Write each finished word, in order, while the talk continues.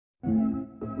Hi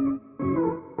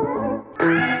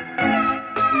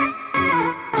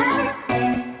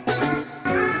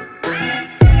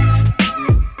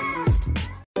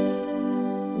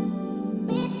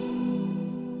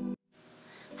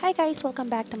guys, welcome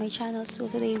back to my channel. So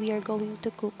today we are going to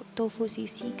cook tofu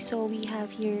sisig. So we have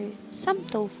here some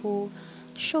tofu,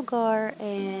 sugar,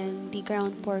 and the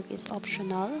ground pork is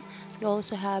optional. We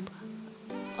also have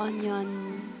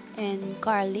onion and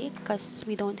garlic because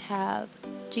we don't have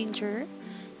ginger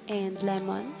and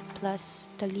lemon, plus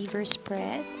the liver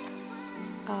spread.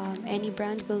 Any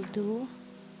brand will do.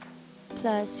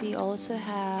 Plus we also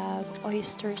have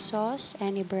oyster sauce,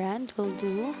 any brand will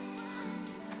do.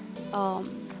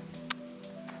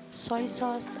 Soy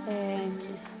sauce and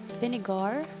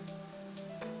vinegar,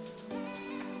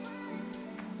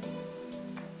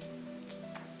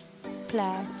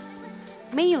 plus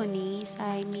mayonnaise.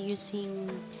 I'm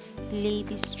using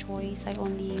Lady's Choice. I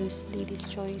only use Lady's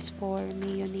Choice for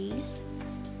mayonnaise,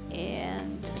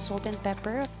 and salt and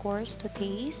pepper, of course, to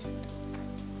taste,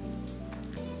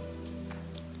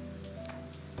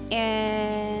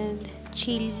 and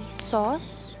chili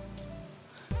sauce.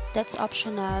 That's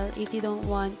optional. If you don't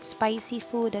want spicy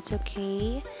food, that's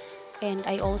okay. And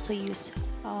I also use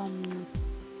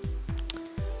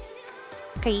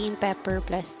cayenne pepper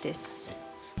plus this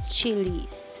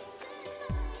chilies.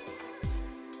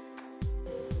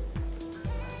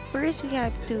 First, we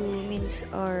have to mince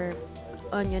our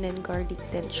onion and garlic,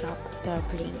 then chop the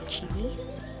green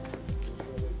chilies.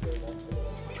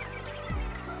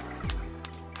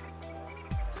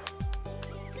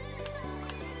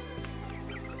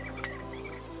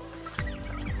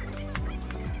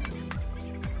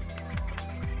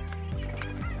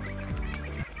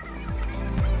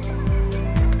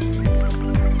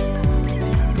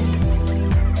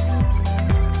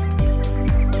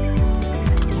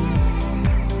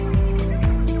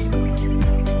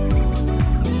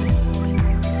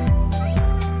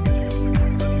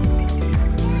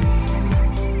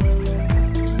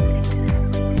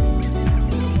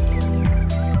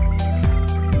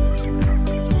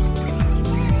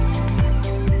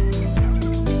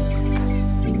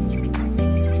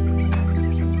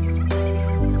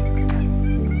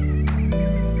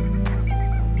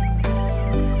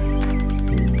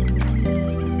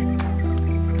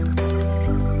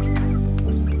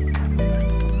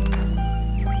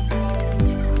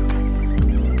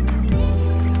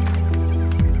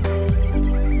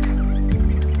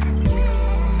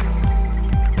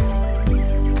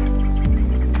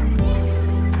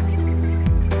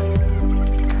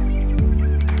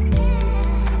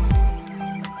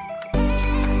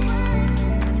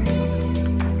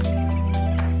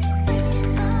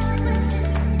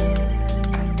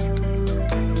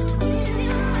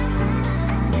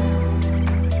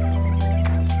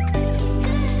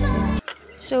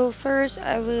 So first,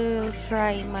 I will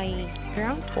fry my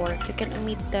ground pork. You can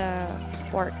omit the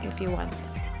pork if you want.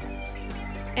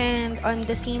 And on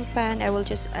the same pan, I will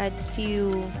just add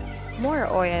few more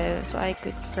oil so I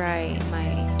could fry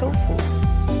my tofu.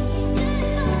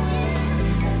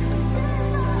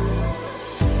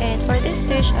 And for this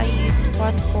dish, I use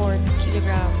 1/4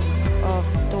 kilograms of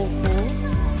tofu.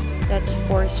 That's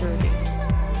 4 servings.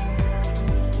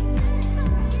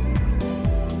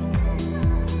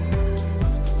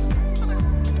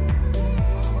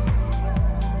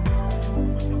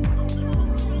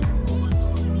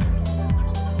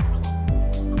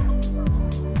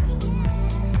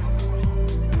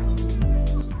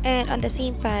 And on the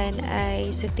same pan, I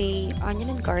saute onion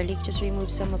and garlic, just remove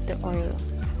some of the oil.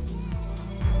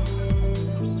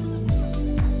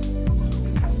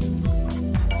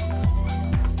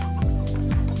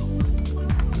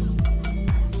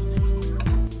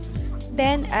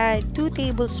 Then add 2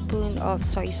 tablespoons of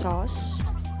soy sauce.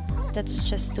 That's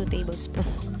just 2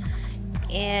 tablespoons.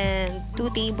 And 2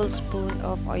 tablespoons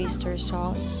of oyster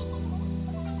sauce.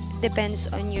 Depends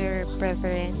on your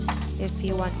preference. If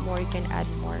you want more, you can add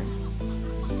more.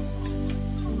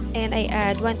 And I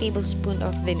add 1 tablespoon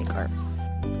of vinegar.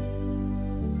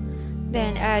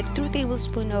 Then add 2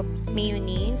 tablespoons of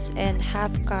mayonnaise and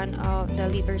half can of the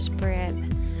liver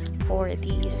spread for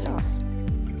the sauce.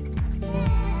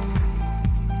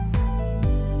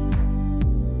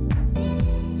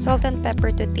 Salt and pepper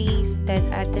to taste, then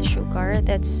add the sugar.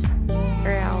 That's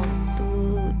around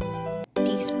 2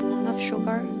 teaspoons of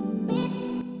sugar.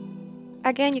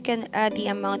 Again, you can add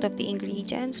the amount of the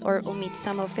ingredients or omit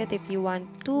some of it if you want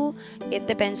to. It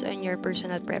depends on your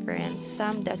personal preference.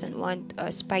 Some doesn't want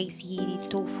a spicy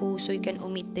tofu, so you can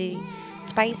omit the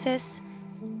spices.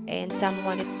 And some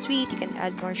want it sweet, you can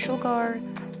add more sugar.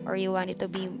 Or you want it to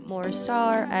be more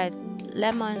sour, add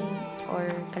lemon or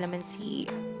calamansi.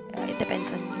 It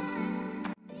depends on you.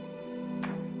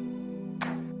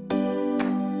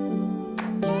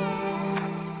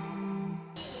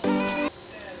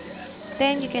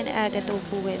 Then you can add the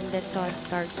tofu when the sauce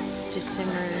starts to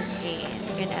simmer, and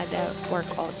you can add the pork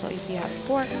also if you have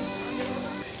pork.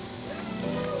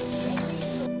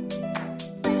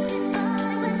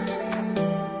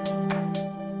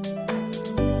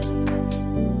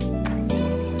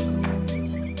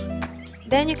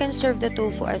 Then you can serve the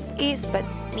tofu as is, but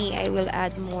me, I will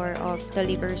add more of the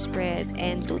liver spread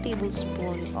and 2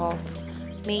 tablespoons of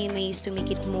mayonnaise to make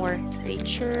it more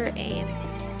richer, and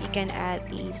you can add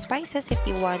the spices if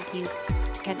you want. You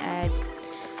can add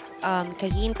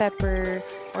cayenne pepper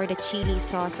or the chili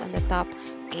sauce on the top,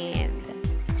 and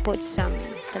put some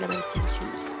calamansi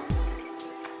juice.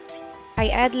 I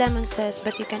add lemon zest,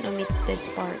 but you can omit this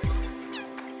part.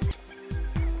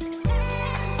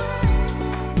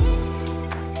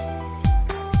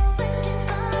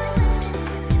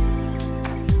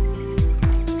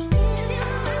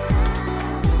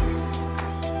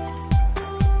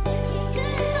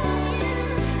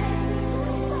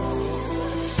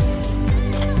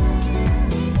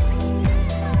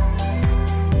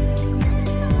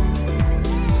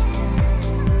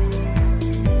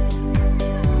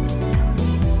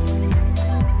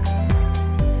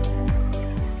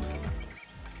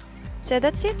 So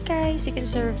that's it, guys. You can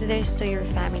serve this to your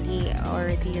family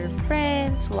or to your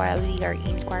friends while we are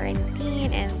in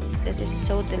quarantine, and this is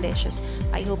so delicious.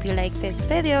 I hope you like this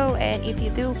video, and if you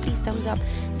do, please thumbs up,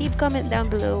 leave comment down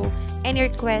below any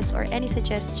requests or any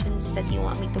suggestions that you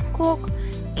want me to cook,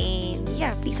 and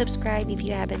yeah, please subscribe if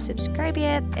you haven't subscribed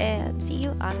yet, and see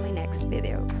you on my next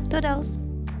video. Toodles!